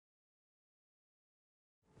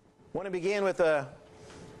I want to begin with a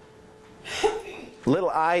little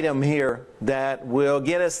item here that will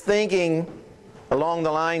get us thinking along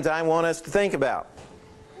the lines I want us to think about.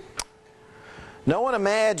 No one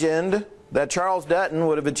imagined that Charles Dutton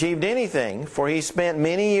would have achieved anything, for he spent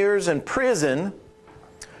many years in prison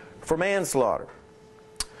for manslaughter.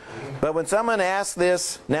 But when someone asked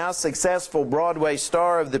this now successful Broadway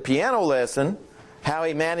star of the piano lesson how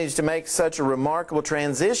he managed to make such a remarkable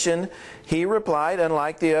transition, he replied,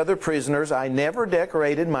 unlike the other prisoners, I never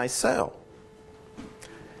decorated my cell.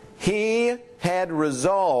 He had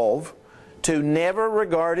resolve to never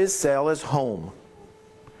regard his cell as home.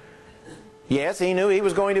 Yes, he knew he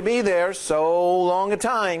was going to be there so long a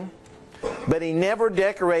time, but he never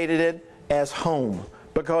decorated it as home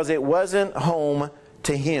because it wasn't home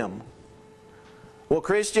to him. Well,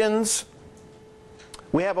 Christians,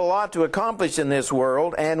 we have a lot to accomplish in this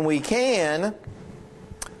world, and we can,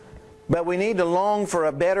 but we need to long for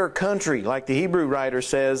a better country, like the Hebrew writer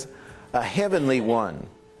says, a heavenly one.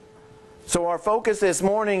 So our focus this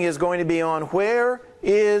morning is going to be on where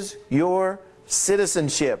is your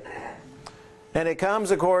citizenship? And it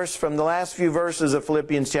comes, of course, from the last few verses of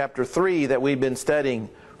Philippians chapter 3 that we've been studying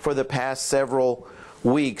for the past several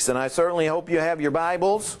weeks. And I certainly hope you have your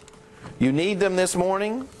Bibles. You need them this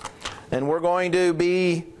morning. And we're going to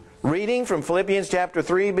be reading from Philippians chapter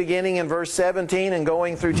 3, beginning in verse 17 and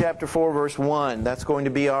going through chapter 4, verse 1. That's going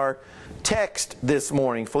to be our text this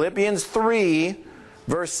morning. Philippians 3,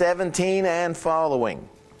 verse 17 and following.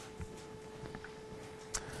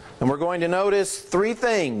 And we're going to notice three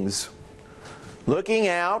things: looking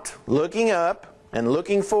out, looking up, and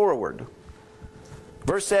looking forward.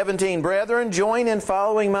 Verse 17, Brethren, join in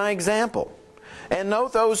following my example. And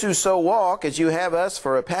note those who so walk, as you have us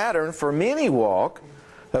for a pattern, for many walk,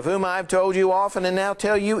 of whom I have told you often, and now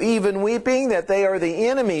tell you even weeping, that they are the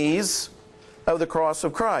enemies of the cross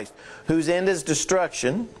of Christ, whose end is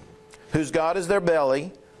destruction, whose God is their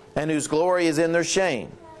belly, and whose glory is in their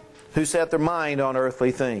shame, who set their mind on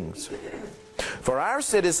earthly things. For our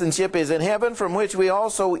citizenship is in heaven, from which we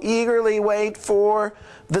also eagerly wait for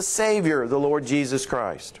the Savior, the Lord Jesus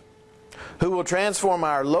Christ, who will transform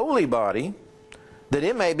our lowly body, that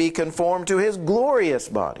it may be conformed to His glorious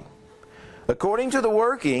body, according to the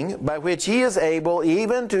working by which He is able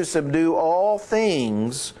even to subdue all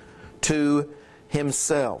things to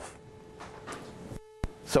Himself.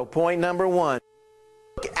 So point number one,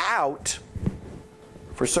 look out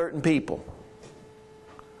for certain people.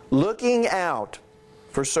 Looking out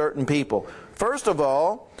for certain people. First of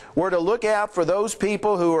all, we're to look out for those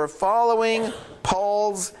people who are following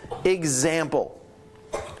Paul's example.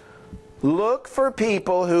 Look for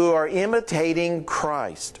people who are imitating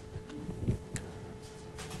Christ.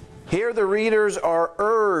 Here the readers are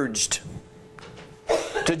urged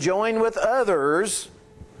to join with others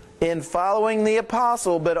in following the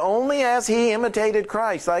apostle, but only as he imitated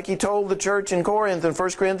Christ, like he told the church in Corinth in 1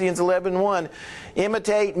 Corinthians 11:1,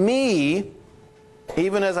 imitate me,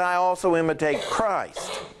 even as I also imitate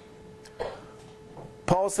Christ.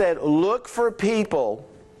 Paul said, look for people,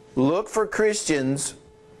 look for Christians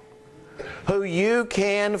who you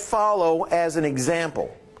can follow as an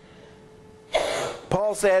example.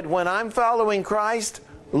 Paul said, when I'm following Christ,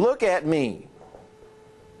 look at me.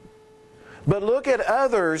 But look at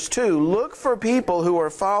others too. Look for people who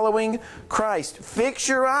are following Christ. Fix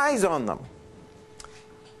your eyes on them.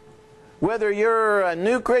 Whether you're a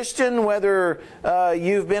new Christian, whether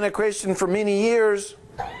you've been a Christian for many years,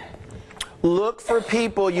 look for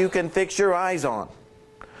people you can fix your eyes on.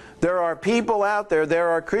 There are people out there, there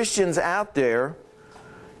are Christians out there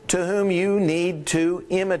to whom you need to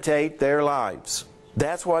imitate their lives.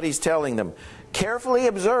 That's what he's telling them. Carefully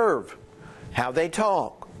observe how they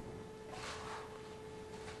talk,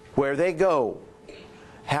 where they go,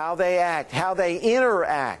 how they act, how they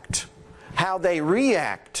interact, how they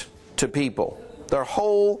react to people, their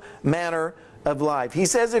whole manner of life. He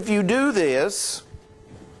says if you do this,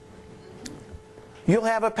 you'll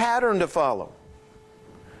have a pattern to follow.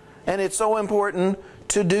 And it's so important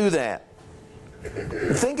to do that.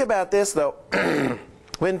 Think about this though.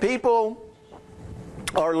 When people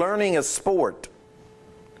are learning a sport,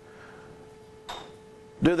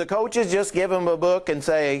 do the coaches just give them a book and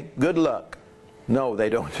say, good luck? No,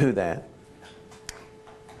 they don't do that.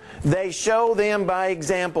 They show them by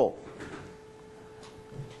example.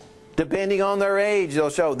 Depending on their age,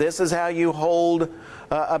 they'll show this is how you hold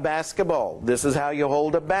a basketball. This is how you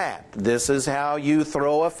hold a bat. This is how you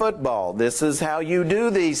throw a football. This is how you do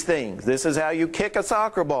these things. This is how you kick a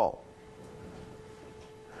soccer ball.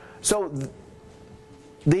 So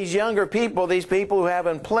these younger people, these people who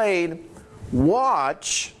haven't played,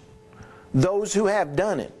 watch those who have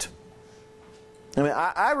done it. I mean,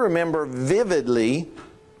 I remember vividly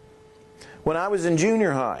when I was in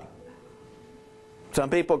junior high. Some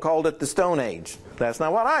people called it the Stone Age. That's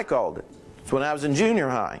not what I called it. It's when I was in junior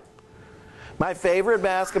high. My favorite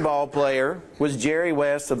basketball player was Jerry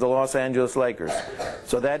West of the Los Angeles Lakers.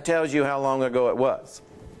 So that tells you how long ago it was.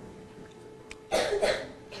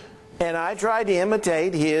 And I tried to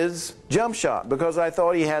imitate his jump shot because I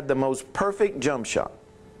thought he had the most perfect jump shot.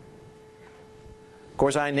 Of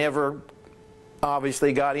course, I never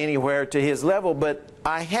obviously got anywhere to his level, but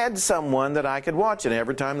I had someone that I could watch. And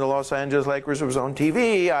every time the Los Angeles Lakers was on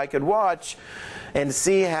TV, I could watch and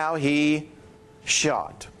see how he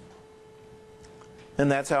shot.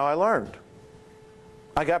 And that's how I learned.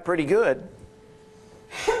 I got pretty good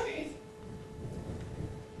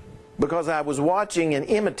because I was watching and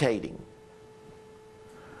imitating.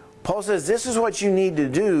 Paul says this is what you need to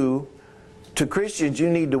do to Christians. You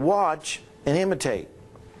need to watch and imitate.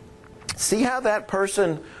 See how that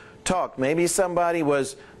person talked. Maybe somebody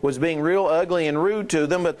was being real ugly and rude to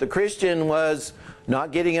them, but the Christian was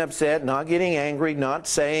not getting upset, not getting angry, not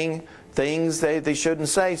saying things they shouldn't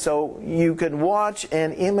say. So you can watch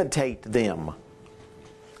and imitate them.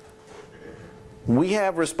 We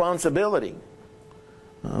have responsibility.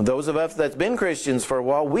 Those of us that's been Christians for a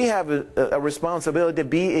while, we have a responsibility to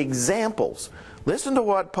be examples. Listen to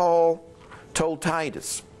what Paul told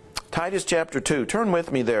Titus. Titus chapter 2. Turn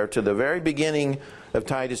with me there to the very beginning of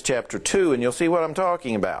Titus chapter 2, and you'll see what I'm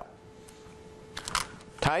talking about.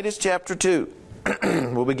 Titus chapter 2.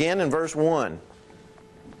 We'll begin in verse 1.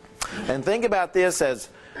 And think about this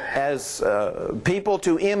as people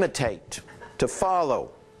to imitate, to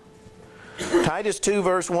follow. Titus 2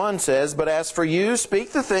 verse 1 says, "But as for you,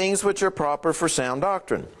 speak the things which are proper for sound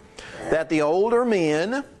doctrine, that the older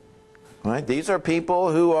men," right, these are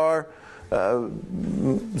people who are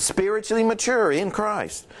spiritually mature in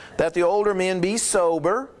Christ, "that the older men be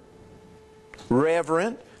sober,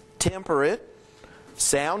 reverent, temperate,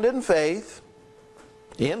 sound in faith,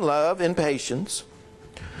 in love, in patience.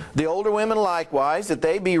 The older women likewise, that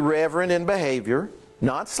they be reverent in behavior,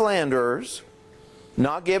 not slanderers,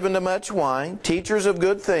 not given to much wine, teachers of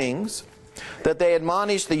good things, that they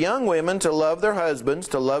admonish the young women to love their husbands,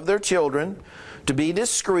 to love their children, to be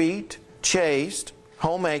discreet, chaste,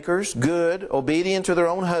 homemakers, good, obedient to their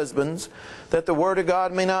own husbands, that the word of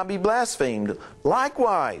God may not be blasphemed.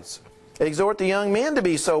 Likewise, exhort the young men to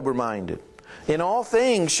be sober-minded, in all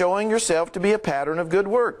things showing yourself to be a pattern of good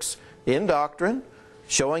works, in doctrine,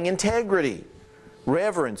 showing integrity,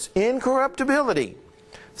 reverence, incorruptibility,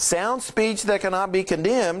 sound speech that cannot be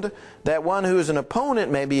condemned, that one who is an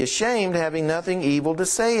opponent may be ashamed, having nothing evil to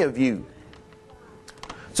say of you."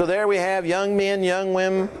 So there we have young men, young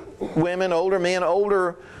women, older men,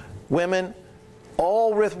 older women,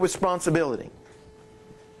 all with responsibility.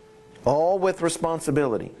 All with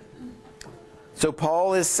responsibility. So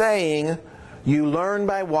Paul is saying, you learn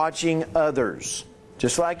by watching others.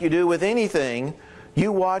 Just like you do with anything,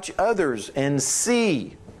 you watch others and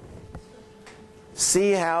see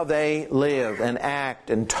how they live and act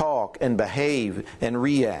and talk and behave and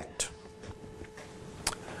react.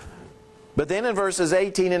 But then in verses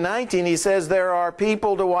 18 and 19 he says there are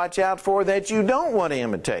people to watch out for that you don't want to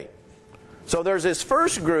imitate. So there's this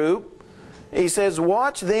first group, he says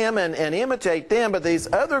watch them and imitate them, but this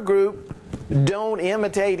other group, don't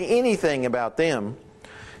imitate anything about them.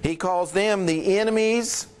 He calls them the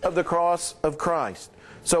enemies of the cross of Christ.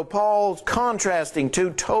 So Paul's contrasting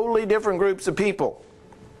two totally different groups of people.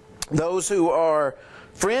 Those who are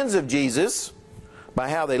friends of Jesus by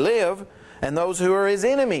how they live, and those who are his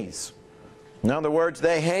enemies. In other words,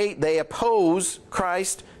 they hate, they oppose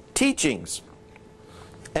Christ's teachings.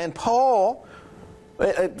 And Paul,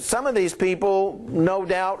 some of these people, no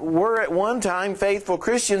doubt, were at one time faithful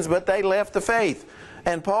Christians, but they left the faith.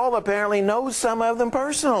 And Paul apparently knows some of them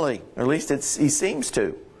personally. Or at least he seems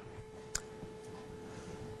to.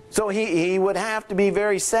 So he would have to be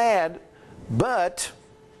very sad, but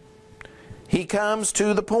he comes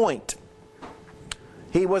to the point.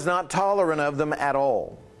 He was not tolerant of them at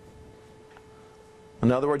all.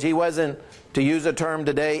 In other words, he wasn't, to use a term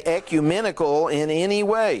today, ecumenical in any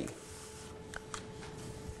way.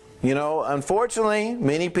 You know, unfortunately,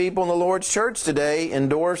 many people in the Lord's church today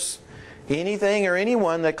endorse anything or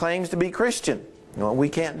anyone that claims to be Christian. Well, we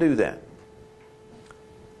can't do that.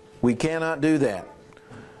 We cannot do that.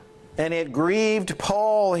 And it grieved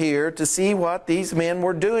Paul here to see what these men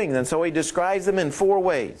were doing. And so he describes them in four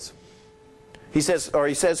ways. He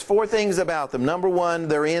says four things about them. Number one,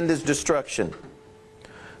 their end is destruction.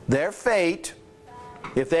 Their fate,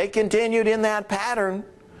 if they continued in that pattern,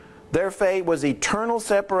 their fate was eternal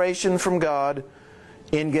separation from God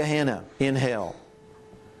in Gehenna, in hell.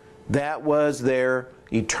 That was their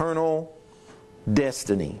eternal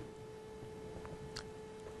destiny.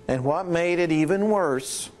 And what made it even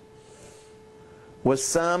worse was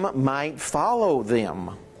some might follow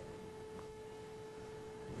them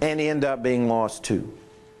and end up being lost too.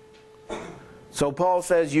 So Paul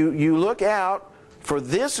says you look out for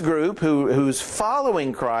this group who's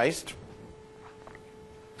following Christ,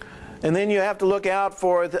 and then you have to look out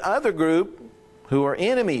for the other group who are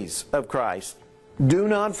enemies of Christ. Do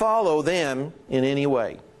not follow them in any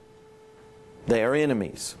way. They are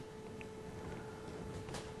enemies.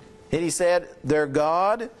 And he said, their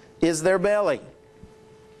God is their belly.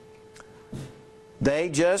 They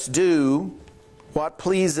just do what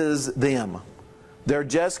pleases them. They're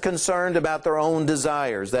just concerned about their own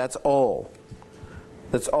desires. That's all.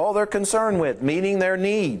 That's all they're concerned with, meeting their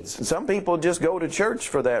needs. Some people just go to church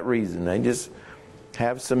for that reason. They just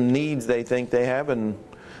have some needs they think they have, and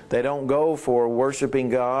they don't go for worshiping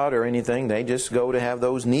God or anything. They just go to have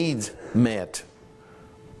those needs met.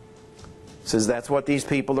 He says that's what these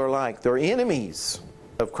people are like. They're enemies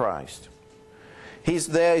of Christ. He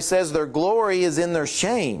says their glory is in their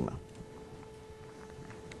shame.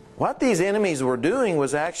 What these enemies were doing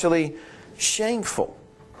was actually shameful.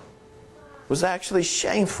 Was actually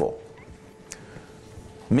shameful.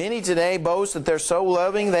 Many today boast that they're so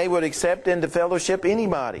loving they would accept into fellowship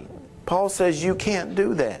anybody. Paul says you can't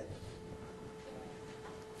do that.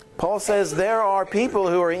 Paul says there are people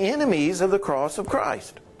who are enemies of the cross of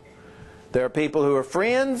Christ. There are people who are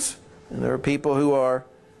friends, and there are people who are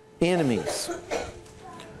enemies.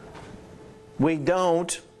 We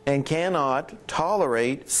don't and cannot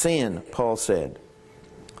tolerate sin, Paul said.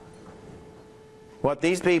 What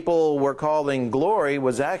these people were calling glory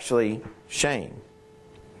was actually shame.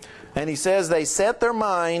 And he says they set their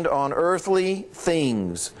mind on earthly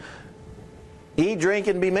things. Eat, drink,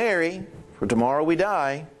 and be merry, for tomorrow we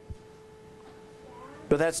die.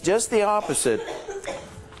 But that's just the opposite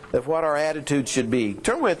of what our attitude should be.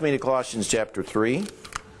 Turn with me to Colossians chapter 3,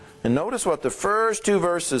 and notice what the first two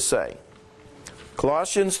verses say.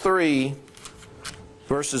 Colossians 3,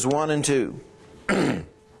 verses 1 and 2.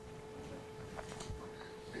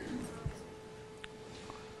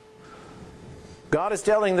 God is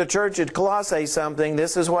telling the church at Colossae something.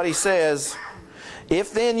 This is what He says.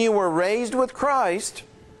 If then you were raised with Christ,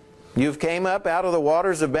 you've came up out of the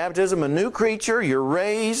waters of baptism, a new creature, you're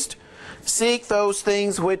raised. Seek those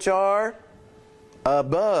things which are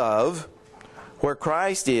above, where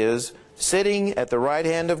Christ is, sitting at the right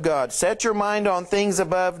hand of God. Set your mind on things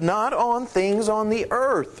above, not on things on the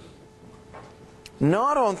earth.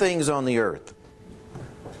 Not on things on the earth.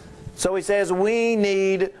 So he says we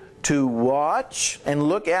need to watch and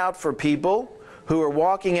look out for people who are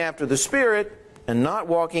walking after the Spirit and not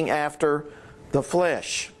walking after the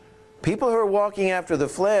flesh. People who are walking after the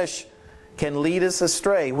flesh can lead us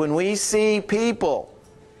astray. When we see people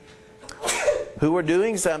who are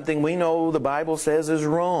doing something we know the Bible says is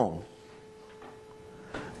wrong,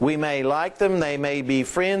 we may like them, they may be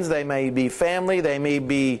friends, they may be family, they may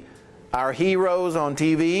be our heroes on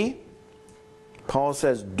TV. Paul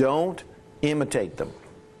says, don't imitate them.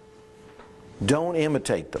 Don't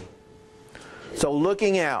imitate them. So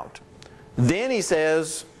looking out. Then he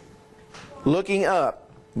says, looking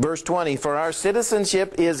up. Verse 20, for our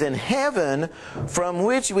citizenship is in heaven, from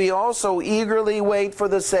which we also eagerly wait for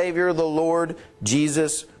the Savior, the Lord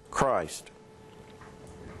Jesus Christ.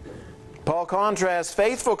 Paul contrasts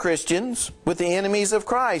faithful Christians with the enemies of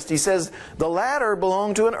Christ. He says the latter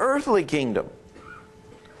belong to an earthly kingdom,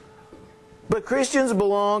 but Christians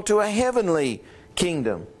belong to a heavenly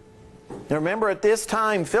kingdom. Now remember, at this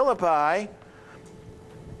time, Philippi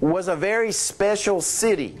was a very special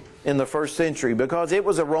city in the first century because it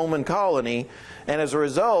was a Roman colony, and as a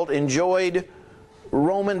result enjoyed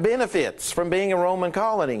Roman benefits from being a Roman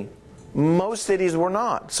colony. Most cities were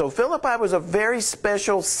not. So Philippi was a very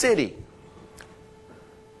special city.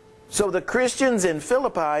 So the Christians in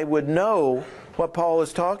Philippi would know what Paul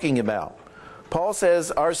is talking about. Paul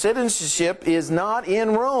says our citizenship is not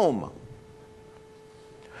in Rome,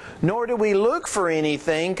 nor do we look for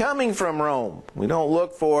anything coming from Rome. We don't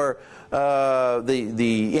look for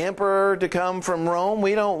the emperor to come from Rome.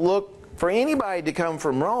 We don't look for anybody to come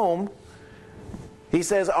from Rome. He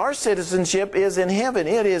says our citizenship is in heaven.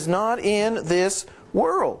 It is not in this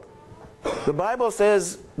world. The Bible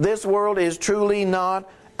says this world is truly not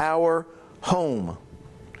our home.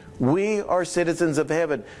 We are citizens of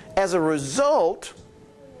heaven. As a result,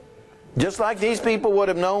 just like these people would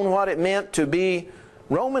have known what it meant to be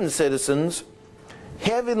Roman citizens,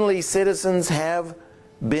 heavenly citizens have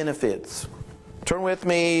benefits. Turn with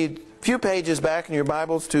me a few pages back in your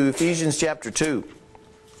Bibles to Ephesians chapter 2.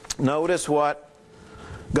 Notice what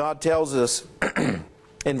God tells us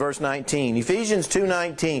in verse 19. Ephesians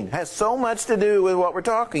 2:19 has so much to do with what we're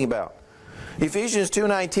talking about. Ephesians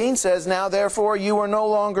 2:19 says, "Now therefore you are no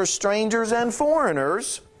longer strangers and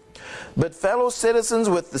foreigners, but fellow citizens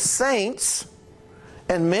with the saints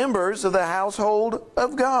and members of the household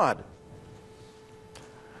of God."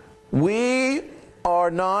 We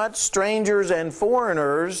are not strangers and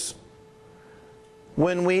foreigners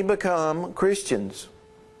when we become Christians.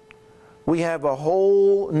 We have a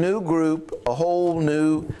whole new group, a whole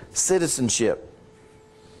new citizenship.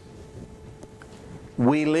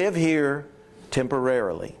 We live here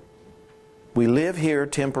temporarily. We live here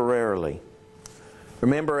temporarily.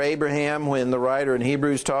 Remember Abraham, when the writer in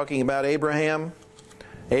Hebrews talking about Abraham?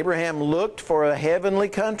 Abraham looked for a heavenly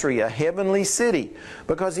country, a heavenly city,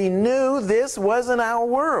 because he knew this wasn't our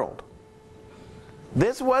world.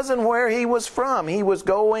 This wasn't where he was from. He was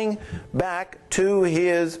going back to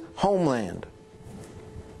his homeland.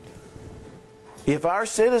 If our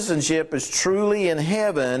citizenship is truly in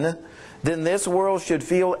heaven, then this world should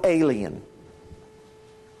feel alien.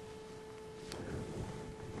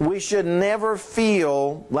 We should never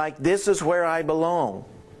feel like this is where I belong.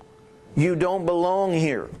 You don't belong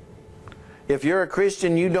here. If you're a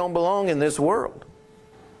Christian, you don't belong in this world.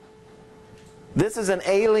 This is an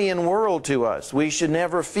alien world to us. We should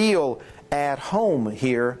never feel at home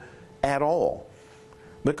here at all,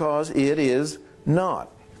 because it is not.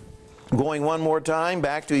 Going one more time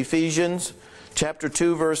back to Ephesians chapter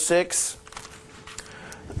 2, verse 6.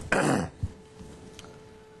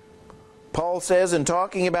 Paul says, in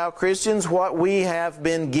talking about Christians, what we have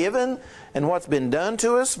been given and what's been done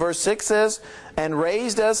to us. Verse 6 says, "And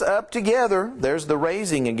raised us up together," there's the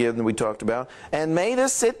raising again that we talked about, "and made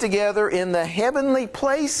us sit together in the heavenly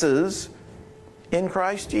places in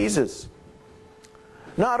Christ Jesus."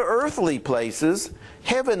 Not earthly places,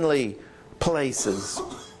 heavenly places.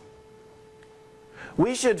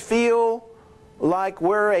 We should feel like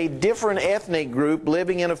we're a different ethnic group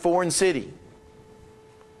living in a foreign city.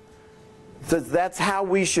 That's how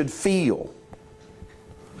we should feel.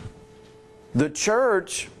 The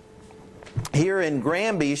church here in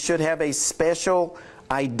Granby should have a special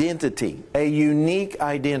identity, a unique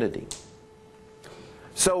identity.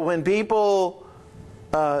 So when people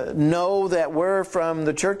know that we're from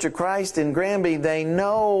the Church of Christ in Granby, they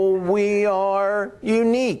know we are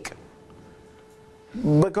unique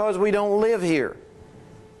because we don't live here.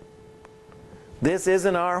 This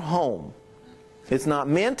isn't our home. It's not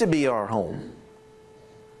meant to be our home.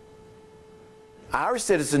 Our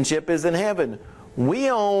citizenship is in heaven. We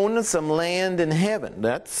own some land in heaven.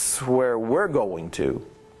 That's where we're going to.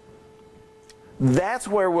 That's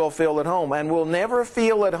where we'll feel at home. And we'll never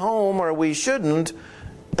feel at home, or we shouldn't,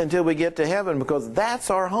 until we get to heaven, because that's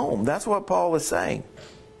our home. That's what Paul is saying.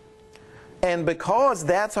 And because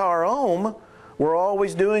that's our home, we're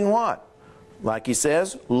always doing what? Like he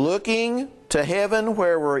says, looking to heaven,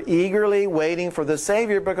 where we're eagerly waiting for the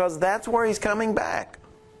Savior, because that's where He's coming back.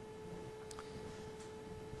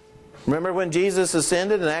 Remember when Jesus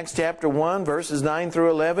ascended in Acts chapter 1, verses 9 through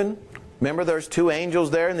 11? Remember there's two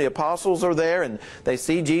angels there, and the apostles are there, and they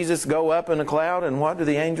see Jesus go up in a cloud, and what do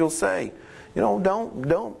the angels say? You know,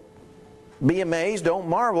 don't be amazed, don't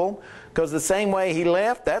marvel, because the same way He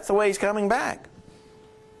left, that's the way He's coming back.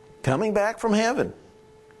 Coming back from heaven.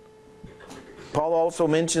 Paul also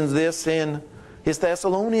mentions this in his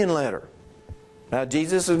Thessalonian letter. Now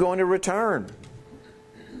Jesus is going to return.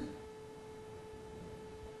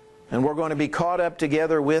 And we're going to be caught up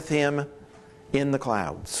together with Him in the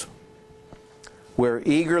clouds. We're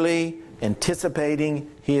eagerly anticipating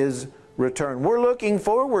His return. We're looking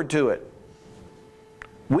forward to it.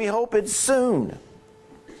 We hope it's soon.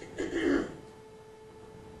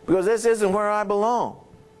 Because this isn't where I belong.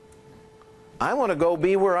 I want to go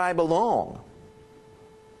be where I belong.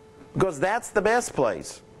 Because that's the best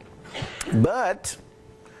place. But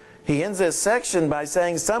he ends this section by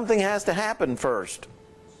saying something has to happen first.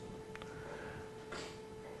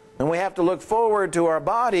 And we have to look forward to our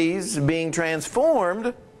bodies being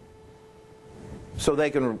transformed so they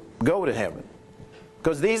can go to heaven.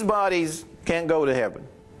 Because these bodies can't go to heaven.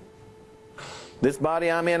 This body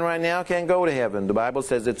I'm in right now can't go to heaven. The Bible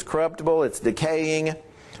says it's corruptible, it's decaying,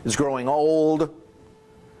 it's growing old.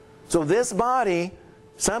 So this body,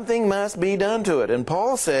 something must be done to it. And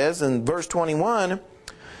Paul says in verse 21,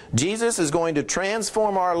 Jesus is going to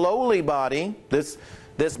transform our lowly body, this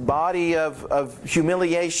body of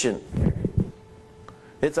humiliation.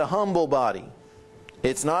 It's a humble body.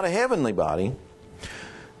 It's not a heavenly body.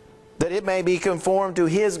 That it may be conformed to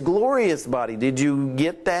His glorious body. Did you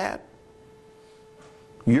get that?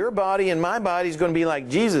 Your body and my body is going to be like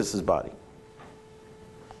Jesus' body.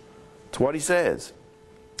 That's what he says.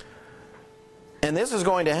 And this is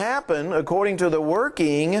going to happen according to the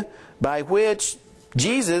working by which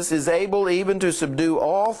Jesus is able even to subdue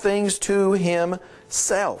all things to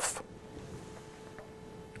himself.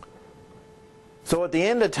 So at the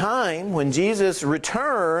end of time, when Jesus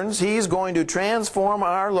returns, he's going to transform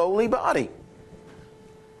our lowly body.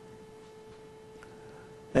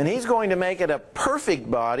 And he's going to make it a perfect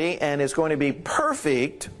body, and it's going to be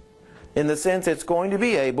perfect in the sense it's going to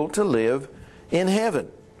be able to live in heaven.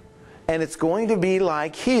 And it's going to be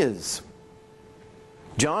like his.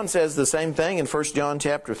 John says the same thing in 1 John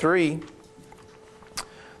chapter 3.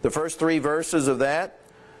 The first 3 verses of that,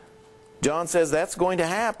 John says that's going to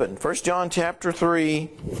happen. 1 John chapter 3,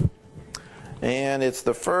 and it's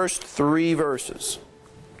the first 3 verses.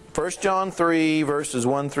 1 John 3, verses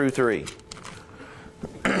 1 through 3.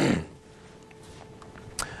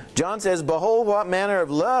 John says, "Behold, what manner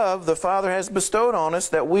of love the Father has bestowed on us,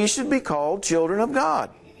 that we should be called children of God.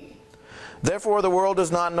 Therefore the world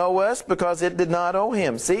does not know us, because it did not know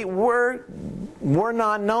him." See, we're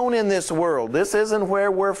not known in this world. This isn't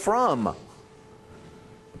where we're from.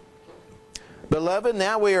 "Beloved,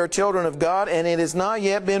 now we are children of God, and it has not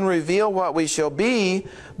yet been revealed what we shall be,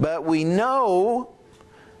 but we know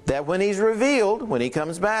that when he's revealed, when he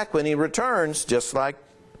comes back, when he returns, just like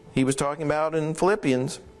he was talking about in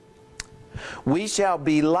Philippians, we shall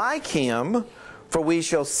be like him, for we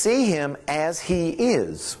shall see him as he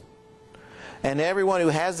is. And everyone who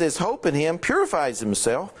has this hope in him purifies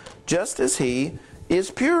himself, just as he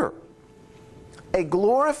is pure." A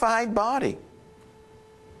glorified body.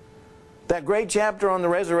 That great chapter on the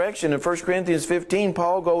resurrection in 1 Corinthians 15,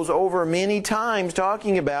 Paul goes over many times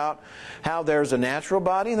talking about how there's a natural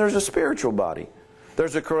body and there's a spiritual body.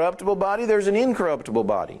 There's a corruptible body, there's an incorruptible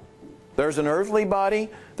body. There's an earthly body,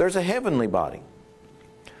 there's a heavenly body.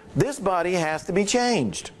 This body has to be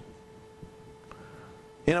changed.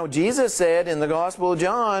 You know, Jesus said in the Gospel of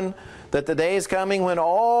John that the day is coming when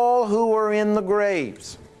all who are in the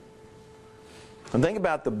graves, and think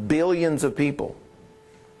about the billions of people,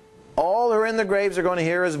 all who are in the graves are going to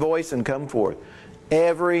hear his voice and come forth.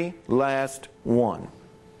 Every last one.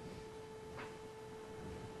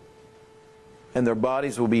 And their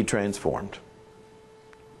bodies will be transformed.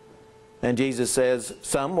 And Jesus says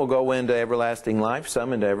some will go into everlasting life,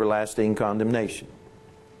 some into everlasting condemnation.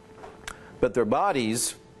 But their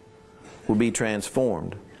bodies will be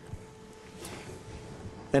transformed.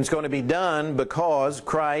 And it's going to be done because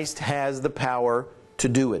Christ has the power to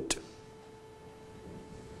do it.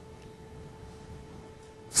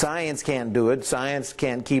 Science can't do it. Science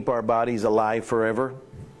can't keep our bodies alive forever.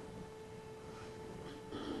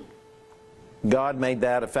 God made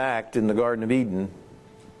that a fact in the Garden of Eden.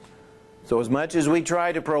 So as much as we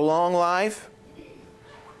try to prolong life,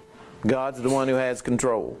 God's the one who has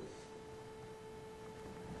control.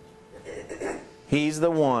 He's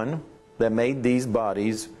the one that made these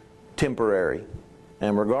bodies temporary.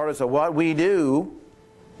 And regardless of what we do,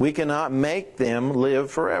 we cannot make them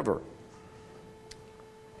live forever.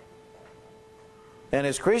 And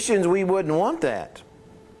as Christians, we wouldn't want that.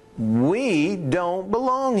 We don't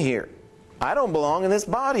belong here. I don't belong in this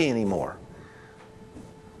body anymore.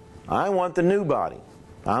 I want the new body.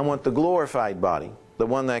 I want the glorified body, the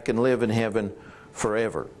one that can live in heaven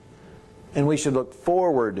forever. And we should look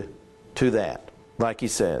forward to that, like he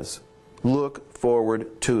says. Look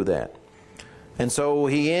forward to that. And so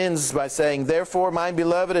he ends by saying, "Therefore, my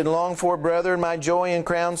beloved and longed for brethren, my joy and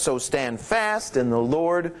crown, so stand fast in the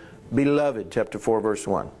Lord, beloved." Chapter 4, verse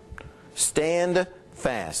 1. Stand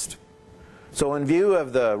fast. So in view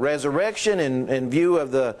of the resurrection, in view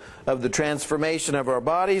of the transformation of our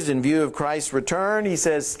bodies, in view of Christ's return, he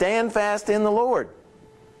says, stand fast in the Lord.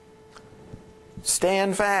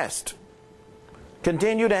 Stand fast.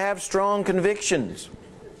 Continue to have strong convictions.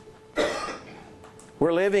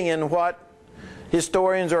 We're living in what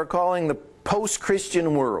historians are calling the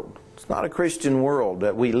post-Christian world. It's not a Christian world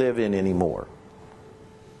that we live in anymore.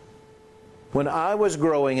 When I was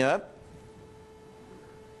growing up,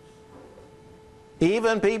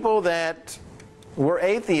 even people that were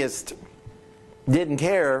atheists didn't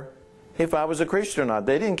care if I was a Christian or not.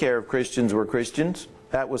 They didn't care if Christians were Christians.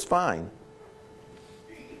 That was fine.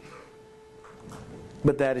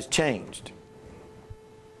 But that has changed.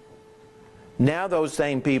 Now those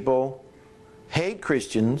same people hate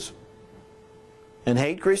Christians and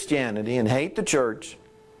hate Christianity and hate the church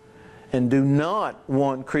and do not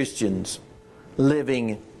want Christians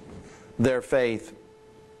living their faith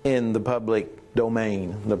in the public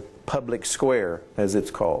domain, the public square, as it's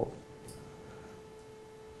called.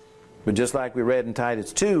 But just like we read in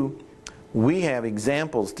Titus 2, we have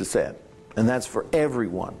examples to set. And that's for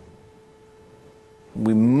everyone.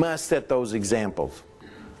 We must set those examples.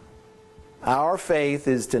 Our faith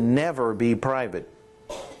is to never be private.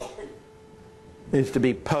 It's to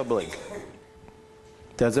be public.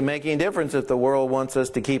 Doesn't make any difference if the world wants us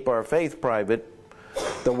to keep our faith private.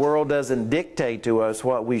 The world doesn't dictate to us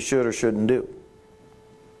what we should or shouldn't do.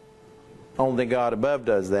 Only God above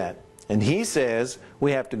does that. And He says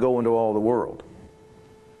we have to go into all the world.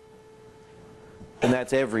 And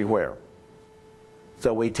that's everywhere.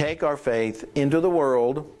 So we take our faith into the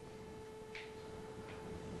world,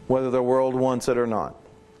 whether the world wants it or not.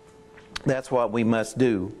 That's what we must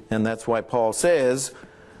do. And that's why Paul says,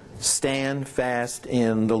 stand fast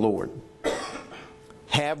in the Lord.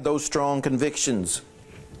 Have those strong convictions.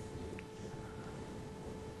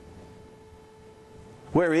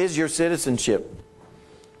 Where is your citizenship?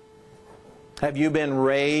 Have you been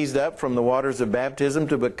raised up from the waters of baptism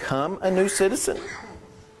to become a new citizen?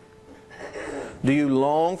 Do you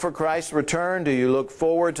long for Christ's return? Do you look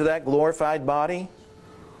forward to that glorified body?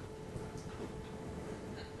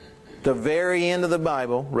 The very end of the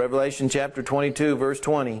Bible, Revelation chapter 22, verse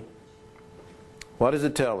 20. What does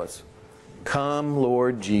it tell us? Come,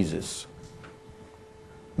 Lord Jesus.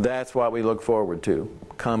 That's what we look forward to.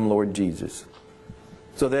 Come, Lord Jesus.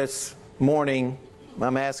 So this morning,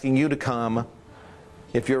 I'm asking you to come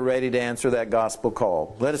if you're ready to answer that gospel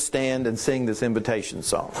call. Let us stand and sing this invitation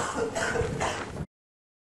song.